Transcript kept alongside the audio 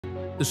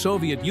The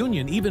Soviet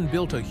Union even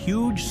built a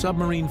huge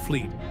submarine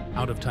fleet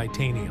out of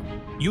titanium,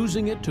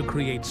 using it to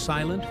create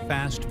silent,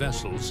 fast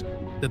vessels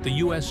that the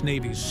U.S.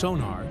 Navy's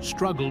sonar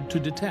struggled to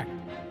detect.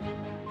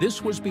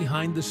 This was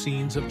behind the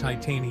scenes of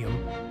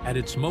titanium at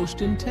its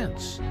most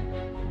intense.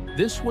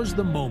 This was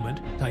the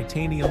moment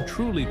titanium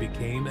truly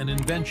became an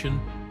invention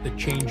that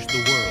changed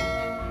the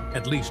world,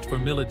 at least for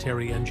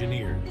military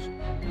engineers.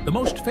 The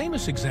most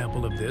famous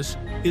example of this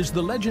is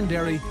the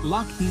legendary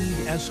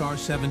Lockheed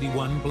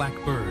SR-71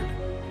 Blackbird.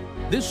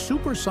 This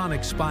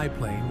supersonic spy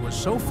plane was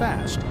so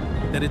fast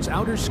that its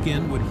outer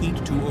skin would heat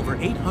to over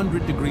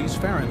 800 degrees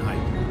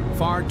Fahrenheit,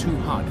 far too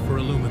hot for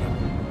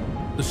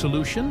aluminum. The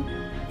solution?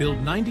 Build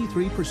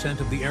 93%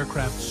 of the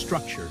aircraft's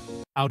structure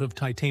out of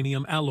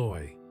titanium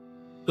alloy.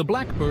 The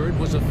Blackbird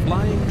was a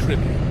flying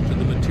tribute to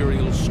the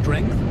material's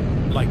strength,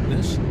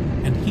 lightness,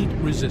 and heat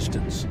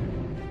resistance.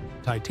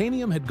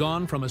 Titanium had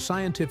gone from a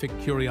scientific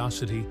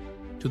curiosity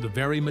to the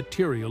very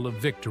material of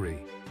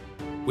victory.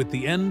 With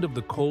the end of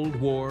the Cold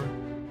War,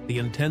 the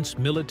intense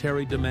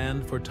military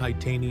demand for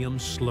titanium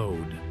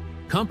slowed.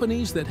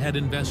 Companies that had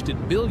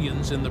invested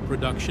billions in the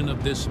production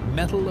of this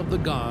metal of the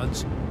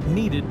gods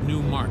needed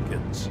new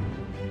markets.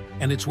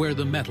 And it's where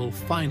the metal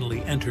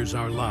finally enters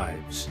our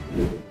lives.